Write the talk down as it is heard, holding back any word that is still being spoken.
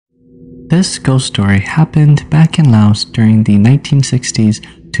This ghost story happened back in Laos during the 1960s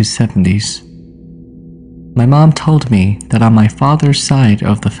to 70s. My mom told me that on my father's side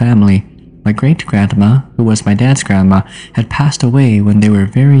of the family, my great-grandma, who was my dad's grandma, had passed away when they were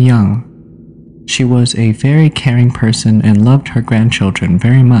very young. She was a very caring person and loved her grandchildren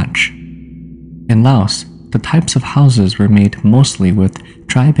very much. In Laos, the types of houses were made mostly with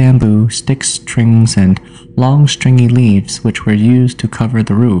dry bamboo, sticks, strings, and long stringy leaves which were used to cover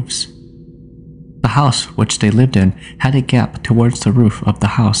the roofs. The house which they lived in had a gap towards the roof of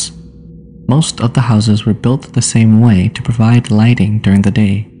the house. Most of the houses were built the same way to provide lighting during the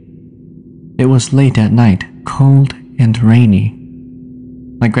day. It was late at night, cold and rainy.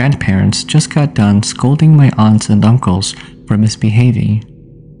 My grandparents just got done scolding my aunts and uncles for misbehaving.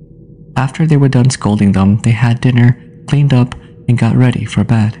 After they were done scolding them, they had dinner, cleaned up, and got ready for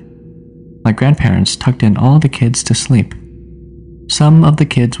bed. My grandparents tucked in all the kids to sleep. Some of the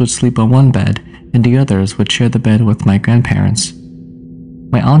kids would sleep on one bed, and the others would share the bed with my grandparents.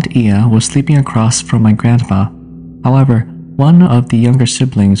 My Aunt Ia was sleeping across from my grandma. However, one of the younger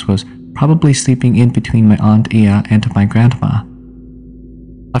siblings was probably sleeping in between my Aunt Ia and my grandma.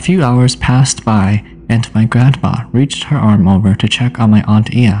 A few hours passed by, and my grandma reached her arm over to check on my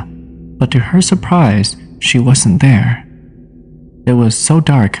Aunt Ia, but to her surprise, she wasn't there. It was so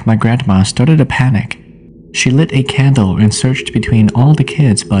dark, my grandma started to panic. She lit a candle and searched between all the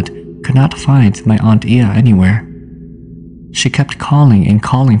kids, but could not find my Aunt Ia anywhere. She kept calling and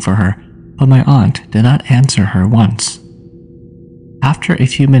calling for her, but my aunt did not answer her once. After a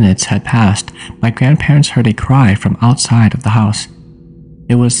few minutes had passed, my grandparents heard a cry from outside of the house.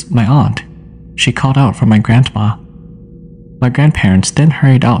 It was my aunt. She called out for my grandma. My grandparents then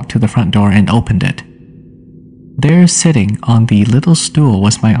hurried out to the front door and opened it. There, sitting on the little stool,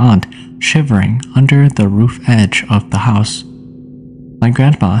 was my aunt, shivering under the roof edge of the house. My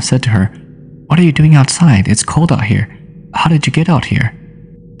grandma said to her, "What are you doing outside? It's cold out here. How did you get out here?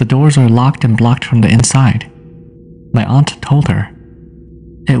 The doors are locked and blocked from the inside." My aunt told her,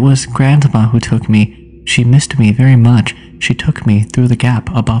 "It was Grandma who took me. She missed me very much. She took me through the gap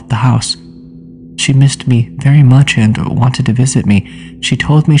above the house. She missed me very much and wanted to visit me. She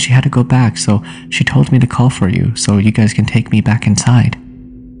told me she had to go back, so she told me to call for you so you guys can take me back inside."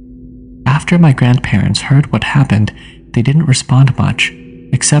 After my grandparents heard what happened, they didn't respond much,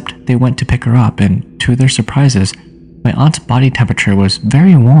 except they went to pick her up, and to their surprises, my aunt's body temperature was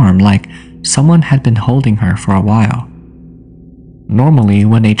very warm, like someone had been holding her for a while. Normally,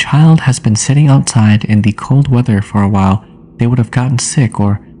 when a child has been sitting outside in the cold weather for a while, they would have gotten sick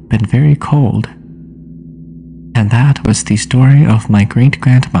or been very cold. And that was the story of my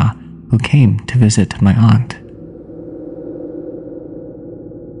great-grandma who came to visit my aunt.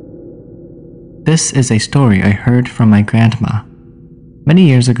 This is a story I heard from my grandma. Many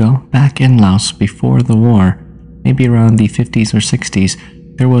years ago, back in Laos before the war, maybe around the 50s or 60s,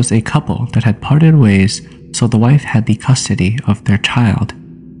 there was a couple that had parted ways, so the wife had the custody of their child.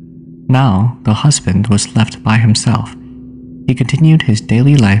 Now, the husband was left by himself. He continued his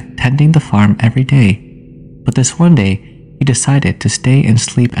daily life tending the farm every day, but this one day, he decided to stay and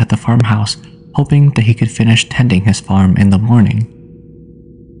sleep at the farmhouse, hoping that he could finish tending his farm in the morning.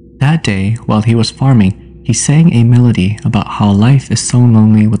 That day, while he was farming, he sang a melody about how life is so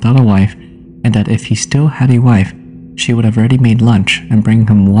lonely without a wife, and that if he still had a wife, she would have already made lunch and bring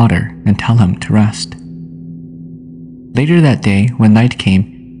him water and tell him to rest. Later that day, when night came,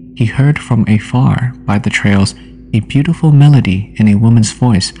 he heard from afar by the trails a beautiful melody in a woman's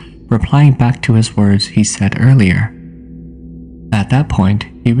voice, replying back to his words he said earlier. At that point,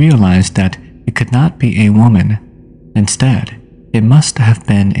 he realized that it could not be a woman. Instead, it must have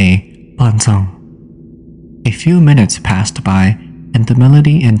been a banzong. A few minutes passed by, and the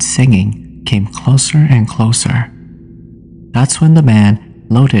melody and singing came closer and closer. That's when the man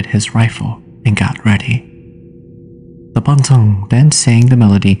loaded his rifle and got ready. The banzong then sang the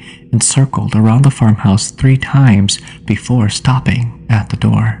melody and circled around the farmhouse 3 times before stopping at the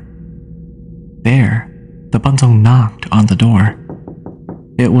door. There, the banzong knocked on the door.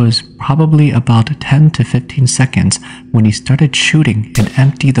 It was probably about 10 to 15 seconds when he started shooting and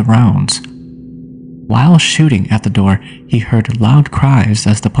emptied the rounds. While shooting at the door, he heard loud cries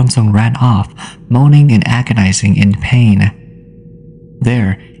as the banzong ran off, moaning and agonizing in pain.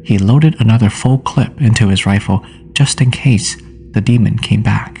 There, he loaded another full clip into his rifle just in case the demon came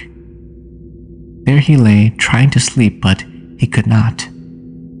back. There he lay, trying to sleep, but he could not.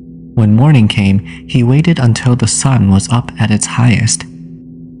 When morning came, he waited until the sun was up at its highest.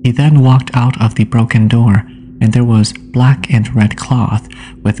 He then walked out of the broken door, and there was black and red cloth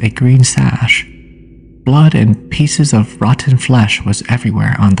with a green sash. Blood and pieces of rotten flesh was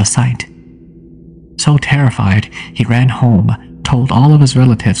everywhere on the site. So terrified, he ran home, told all of his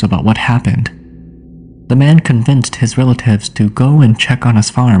relatives about what happened. The man convinced his relatives to go and check on his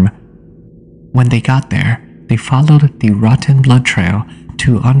farm. When they got there, they followed the rotten blood trail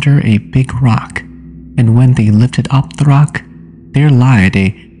to under a big rock, and when they lifted up the rock, there lied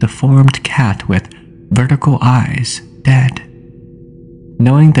a deformed cat with vertical eyes, dead.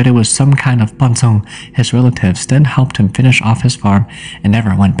 Knowing that it was some kind of bansong, his relatives then helped him finish off his farm and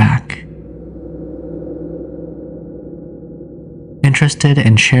never went back. Interested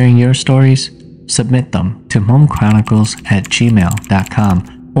in sharing your stories? Submit them to HmongChronicles@gmail.com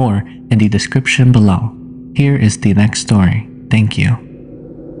or in the description below. Here is the next story. Thank you.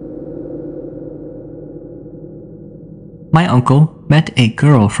 My uncle met a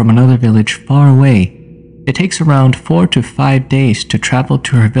girl from another village far away. It takes around 4 to 5 days to travel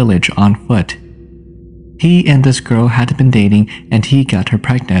to her village on foot. He and this girl had been dating and he got her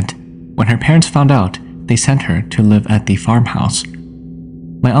pregnant. When her parents found out, they sent her to live at the farmhouse.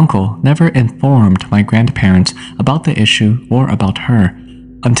 My uncle never informed my grandparents about the issue or about her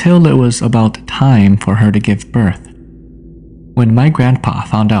until it was about time for her to give birth. When my grandpa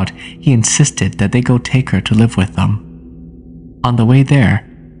found out, he insisted that they go take her to live with them. On the way there,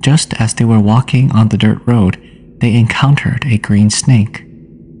 just as they were walking on the dirt road, they encountered a green snake.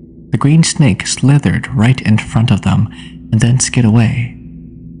 The green snake slithered right in front of them and then skid away.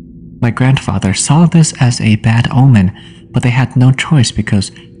 My grandfather saw this as a bad omen, but they had no choice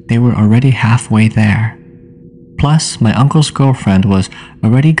because they were already halfway there. Plus, my uncle's girlfriend was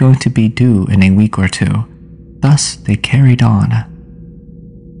already going to be due in a week or two. Thus, they carried on.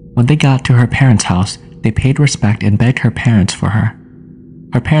 When they got to her parents' house, they paid respect and begged her parents for her.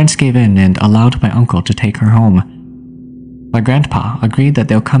 Her parents gave in and allowed my uncle to take her home. My grandpa agreed that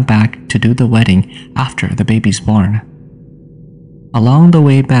they'll come back to do the wedding after the baby's born. Along the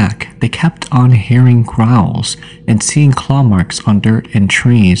way back, they kept on hearing growls and seeing claw marks on dirt and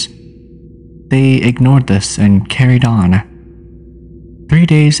trees. They ignored this and carried on. 3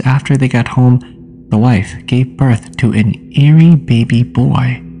 days after they got home, the wife gave birth to an eerie baby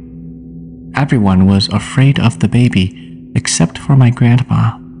boy. Everyone was afraid of the baby, except for my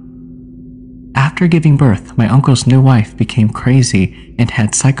grandma. After giving birth, my uncle's new wife became crazy and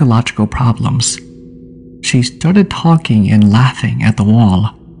had psychological problems. She started talking and laughing at the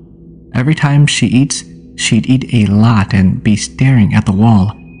wall. Every time she eats, she'd eat a lot and be staring at the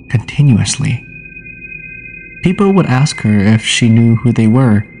wall continuously. People would ask her if she knew who they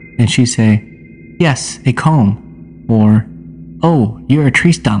were, and she'd say, "Yes, a comb," or "Oh, you're a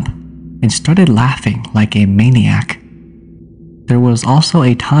tree stump," and started laughing like a maniac. There was also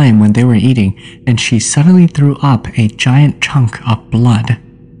a time when they were eating and she suddenly threw up a giant chunk of blood.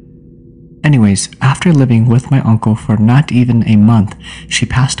 Anyways, after living with my uncle for not even a month, she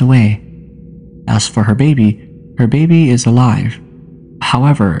passed away. As for her baby is alive.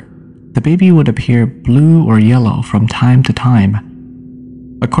 However, the baby would appear blue or yellow from time to time.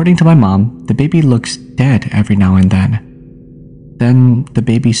 According to my mom, the baby looks dead every now and then. Then the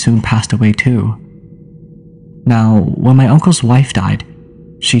baby soon passed away too. Now, when my uncle's wife died,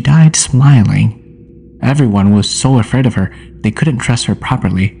 she died smiling. Everyone was so afraid of her, they couldn't dress her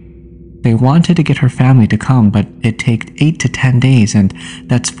properly. They wanted to get her family to come, but it took 8 to 10 days, and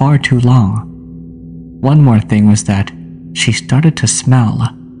that's far too long. One more thing was that she started to smell.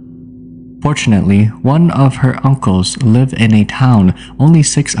 Fortunately, one of her uncles lived in a town only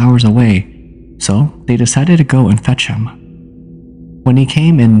 6 hours away, so they decided to go and fetch him. When he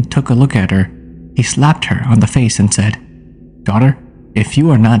came and took a look at her, he slapped her on the face and said, "Daughter, if you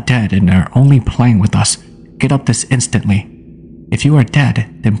are not dead and are only playing with us, get up this instantly. If you are dead,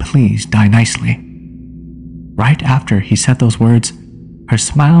 then please die nicely." Right after he said those words, her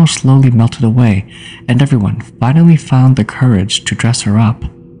smile slowly melted away and everyone finally found the courage to dress her up.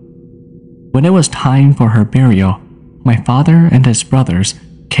 When it was time for her burial, my father and his brothers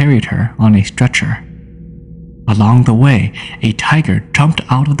carried her on a stretcher. Along the way, a tiger jumped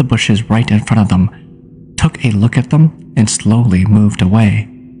out of the bushes right in front of them, took a look at them, and slowly moved away.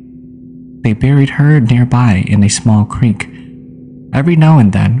 They buried her nearby in a small creek. Every now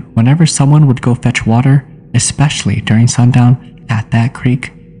and then, whenever someone would go fetch water, especially during sundown at that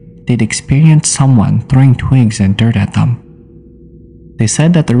creek, they'd experience someone throwing twigs and dirt at them. They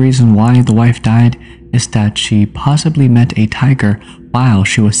said that the reason why the wife died is that she possibly met a tiger while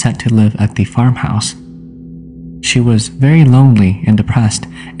she was sent to live at the farmhouse. She was very lonely and depressed,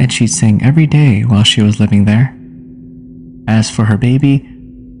 and she'd sing every day while she was living there. As for her baby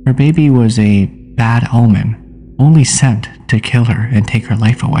was a bad omen, only sent to kill her and take her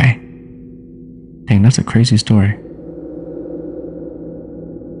life away. Dang, that's a crazy story.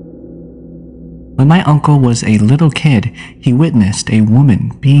 When my uncle was a little kid, he witnessed a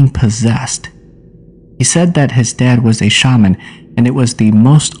woman being possessed. He said that his dad was a shaman, and it was the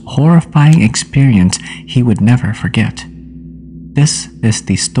most horrifying experience he would never forget. This is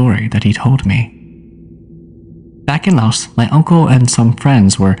the story that he told me. Back in Laos, my uncle and some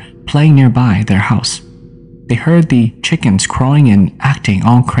friends were playing nearby their house. They heard the chickens crowing and acting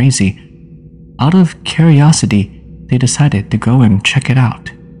all crazy. Out of curiosity, they decided to go and check it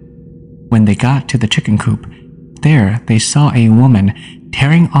out. When they got to the chicken coop, there they saw a woman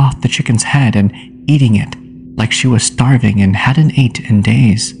tearing off the chicken's head and eating it like she was starving and hadn't ate in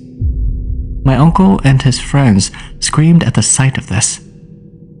days. My uncle and his friends screamed at the sight of this.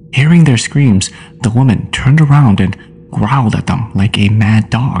 Hearing their screams, the woman turned around and growled at them like a mad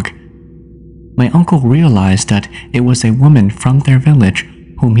dog. My uncle realized that it was a woman from their village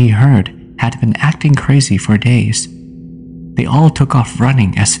whom he heard had been acting crazy for days. They all took off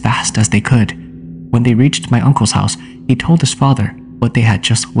running as fast as they could. When they reached my uncle's house, he told his father what they had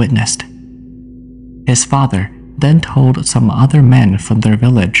just witnessed. His father then told some other men from their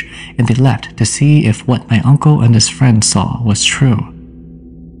village, and they left to see if what my uncle and his friend saw was true.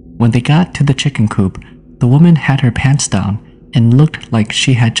 When they got to the chicken coop, the woman had her pants down and looked like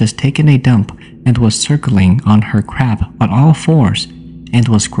she had just taken a dump and was circling on her crab on all fours and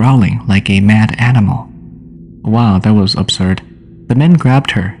was growling like a mad animal. Wow, that was absurd. The men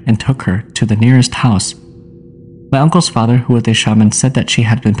grabbed her and took her to the nearest house. My uncle's father, who was a shaman, said that she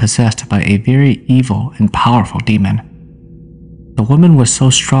had been possessed by a very evil and powerful demon. The woman was so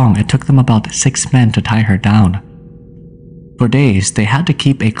strong it took them about 6 men to tie her down. For days, they had to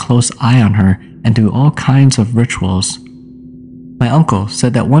keep a close eye on her and do all kinds of rituals. My uncle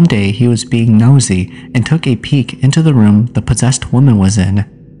said that one day he was being nosy and took a peek into the room the possessed woman was in.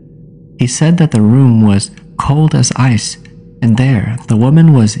 He said that the room was cold as ice, and there the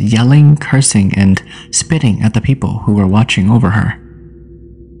woman was yelling, cursing, and spitting at the people who were watching over her.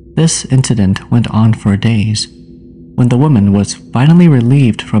 This incident went on for days. When the woman was finally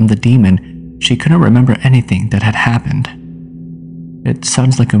relieved from the demon, she couldn't remember anything that had happened. It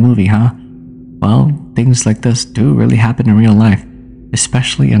sounds like a movie, huh? Well, things like this do really happen in real life,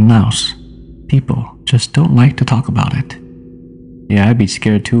 especially in Laos. People just don't like to talk about it. Yeah, I'd be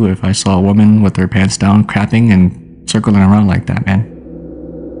scared too if I saw a woman with her pants down, crapping and circling around like that, man.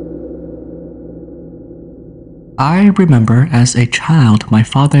 I remember as a child, my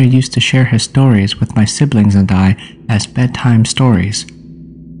father used to share his stories with my siblings and I as bedtime stories.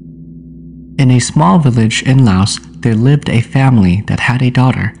 In a small village in Laos, there lived a family that had a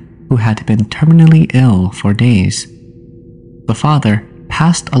daughter who had been terminally ill for days. The father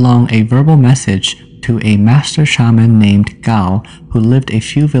passed along a verbal message to a master shaman named Gao who lived a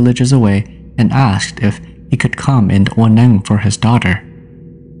few villages away and asked if he could come and oneng for his daughter.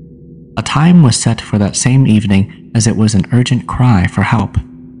 A time was set for that same evening as it was an urgent cry for help.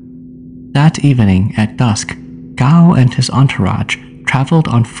 That evening at dusk, Gao and his entourage traveled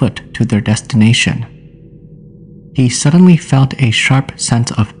on foot to their destination. He suddenly felt a sharp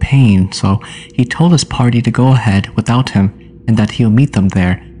sense of pain, so he told his party to go ahead without him and that he'll meet them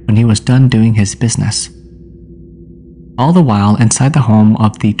there when he was done doing his business. All the while, inside the home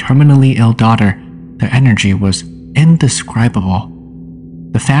of the terminally ill daughter, their energy was indescribable.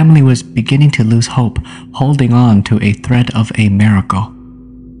 The family was beginning to lose hope, holding on to a thread of a miracle.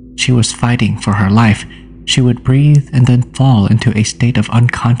 She was fighting for her life. She would breathe and then fall into a state of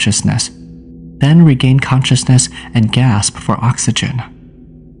unconsciousness, then regain consciousness and gasp for oxygen.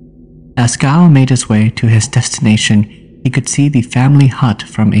 As Gao made his way to his destination, he could see the family hut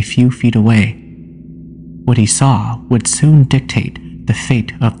from a few feet away. What he saw would soon dictate the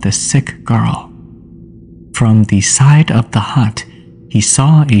fate of the sick girl. From the side of the hut, he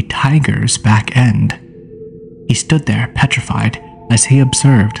saw a tiger's back end. He stood there petrified as he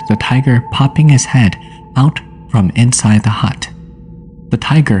observed the tiger popping his head out from inside the hut. The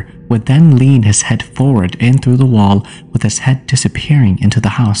tiger would then lean his head forward in through the wall with his head disappearing into the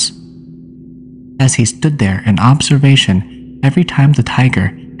house. As he stood there in observation, every time the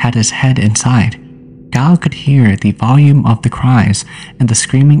tiger had his head inside, Gao could hear the volume of the cries and the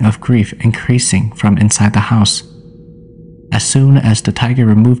screaming of grief increasing from inside the house. As soon as the tiger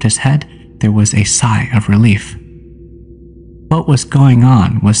removed his head, there was a sigh of relief. What was going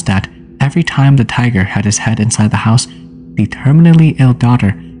on was that every time the tiger had his head inside the house, the terminally ill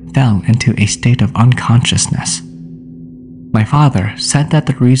daughter fell into a state of unconsciousness. My father said that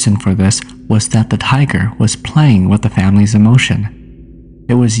the reason for this was that the tiger was playing with the family's emotion.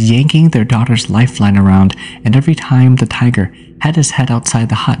 It was yanking their daughter's lifeline around, and every time the tiger had his head outside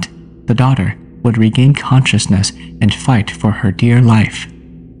the hut, the daughter would regain consciousness and fight for her dear life.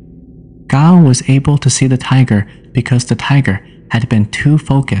 Gao was able to see the tiger because the tiger had been too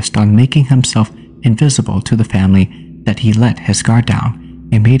focused on making himself invisible to the family that he let his guard down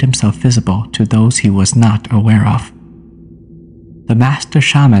and made himself visible to those he was not aware of. The master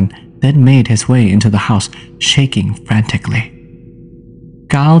shaman then made his way into the house, shaking frantically.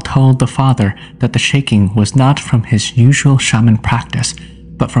 Gao told the father that the shaking was not from his usual shaman practice,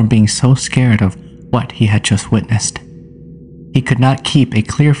 but from being so scared of what he had just witnessed. He could not keep a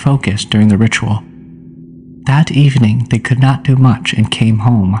clear focus during the ritual. That evening, they could not do much and came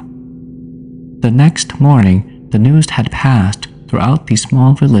home. The next morning, the news had passed throughout the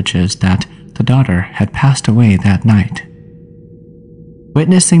small villages that the daughter had passed away that night.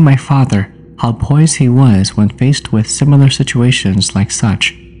 Witnessing my father, how poised he was when faced with similar situations like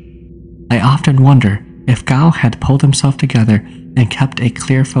such, I often wonder if Gao had pulled himself together and kept a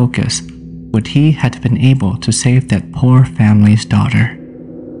clear focus, would he have been able to save that poor family's daughter?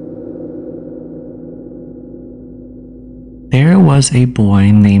 There was a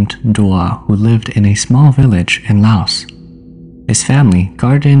boy named Dua who lived in a small village in Laos. His family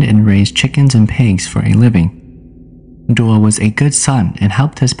gardened and raised chickens and pigs for a living. Dua was a good son and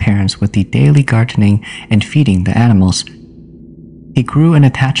helped his parents with the daily gardening and feeding the animals. He grew an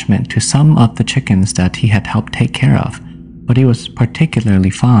attachment to some of the chickens that he had helped take care of, but he was particularly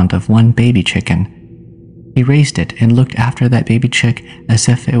fond of one baby chicken. He raised it and looked after that baby chick as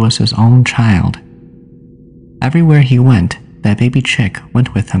if it was his own child. Everywhere he went, that baby chick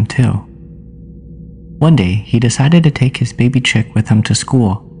went with him too. One day, he decided to take his baby chick with him to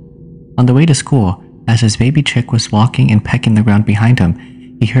school. On the way to school, as his baby chick was walking and pecking the ground behind him,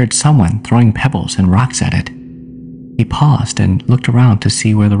 he heard someone throwing pebbles and rocks at it. He paused and looked around to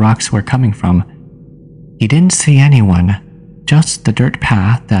see where the rocks were coming from. He didn't see anyone, just the dirt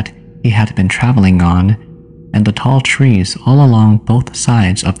path that he had been traveling on and the tall trees all along both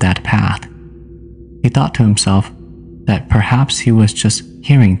sides of that path. He thought to himself that perhaps he was just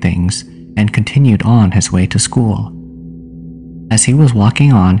hearing things and continued on his way to school. As he was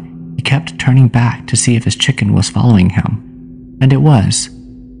walking on, he kept turning back to see if his chicken was following him, and it was.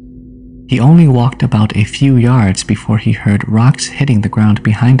 He only walked about a few yards before he heard rocks hitting the ground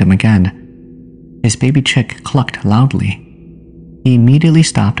behind him again. His baby chick clucked loudly. He immediately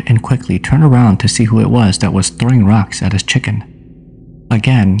stopped and quickly turned around to see who it was that was throwing rocks at his chicken.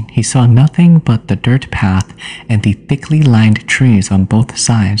 Again, he saw nothing but the dirt path and the thickly lined trees on both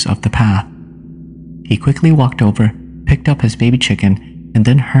sides of the path. He quickly walked over, picked up his baby chicken, and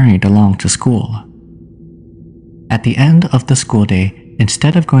then hurried along to school. At the end of the school day,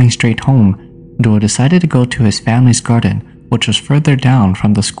 instead of going straight home, Dua decided to go to his family's garden, which was further down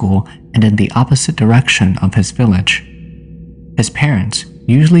from the school and in the opposite direction of his village. His parents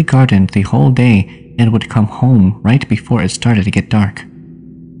usually gardened the whole day and would come home right before it started to get dark.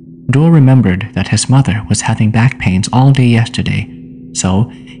 Dua remembered that his mother was having back pains all day yesterday, so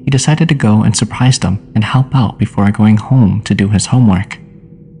he decided to go and surprise them and help out before going home to do his homework.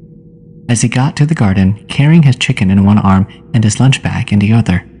 As he got to the garden, carrying his chicken in one arm and his lunch bag in the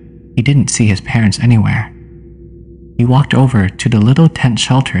other, he didn't see his parents anywhere. He walked over to the little tent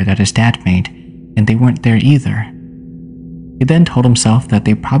shelter that his dad made, and they weren't there either. He then told himself that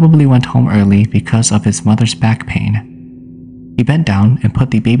they probably went home early because of his mother's back pain. He bent down and put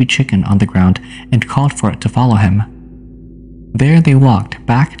the baby chicken on the ground and called for it to follow him. There they walked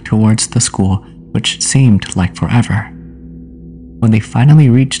back towards the school, which seemed like forever. When they finally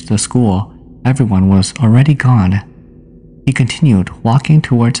reached the school, everyone was already gone. He continued walking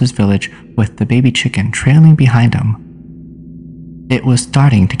towards his village with the baby chicken trailing behind him. It was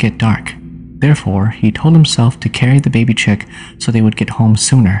starting to get dark. Therefore, he told himself to carry the baby chick so they would get home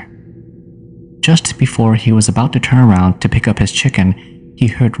sooner. Just before he was about to turn around to pick up his chicken, he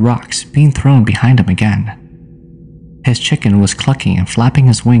heard rocks being thrown behind him again. His chicken was clucking and flapping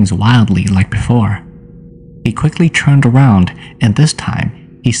his wings wildly like before. He quickly turned around, and this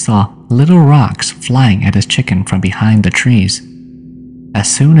time he saw little rocks flying at his chicken from behind the trees.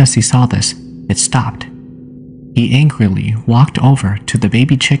 As soon as he saw this, it stopped. He angrily walked over to the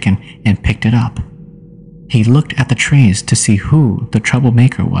baby chicken and picked it up. He looked at the trees to see who the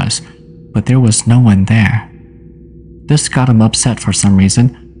troublemaker was, but there was no one there. This got him upset for some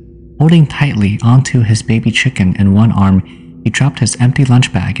reason. Holding tightly onto his baby chicken in one arm, he dropped his empty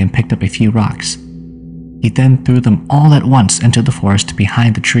lunch bag and picked up a few rocks. He then threw them all at once into the forest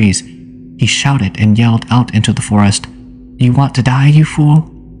behind the trees. He shouted and yelled out into the forest, "You want to die, you fool?"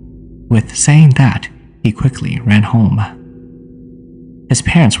 With saying that, he quickly ran home. His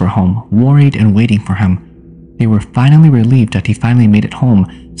parents were home, worried and waiting for him. They were finally relieved that he finally made it home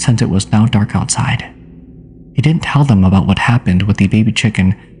since it was now dark outside. He didn't tell them about what happened with the baby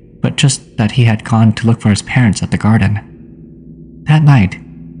chicken, but just that he had gone to look for his parents at the garden. That night,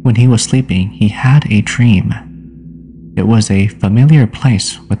 when he was sleeping, he had a dream. It was a familiar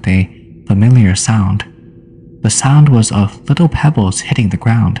place with a familiar sound. The sound was of little pebbles hitting the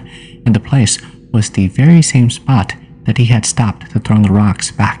ground, and the place was the very same spot that he had stopped to throw the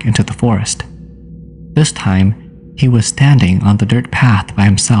rocks back into the forest. This time, he was standing on the dirt path by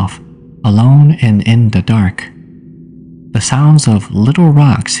himself, alone and in the dark. The sounds of little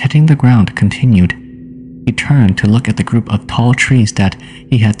rocks hitting the ground continued. He turned to look at the group of tall trees that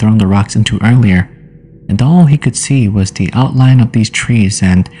he had thrown the rocks into earlier, and all he could see was the outline of these trees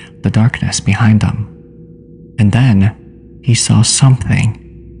and the darkness behind them. And then he saw something.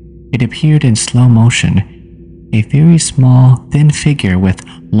 It appeared in slow motion, a very small, thin figure with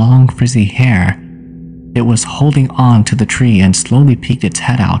long, frizzy hair. It was holding on to the tree and slowly peeked its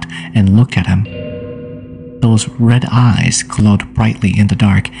head out and looked at him. Those red eyes glowed brightly in the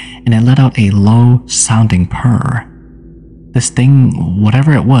dark, and it let out a low-sounding purr. This thing,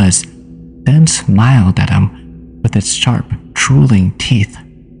 whatever it was, then smiled at him with its sharp, drooling teeth.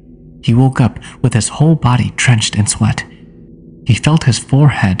 He woke up with his whole body drenched in sweat. He felt his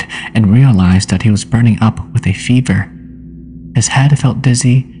forehead and realized that he was burning up with a fever. His head felt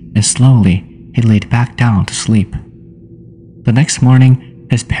dizzy, and slowly he laid back down to sleep. The next morning,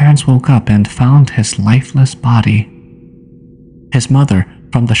 his parents woke up and found his lifeless body. His mother,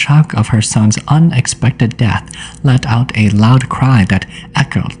 from the shock of her son's unexpected death, let out a loud cry that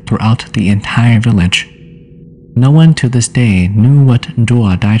echoed throughout the entire village. No one to this day knew what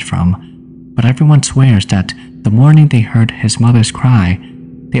Ndua died from, but everyone swears that the morning they heard his mother's cry,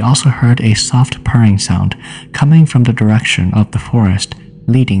 they also heard a soft purring sound coming from the direction of the forest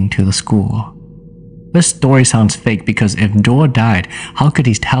leading to the school. This story sounds fake because if Ndua died, how could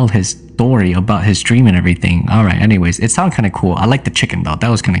he tell his story about his dream and everything? Alright, anyways, it sounded kind of cool. I like the chicken though, that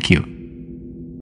was kind of cute.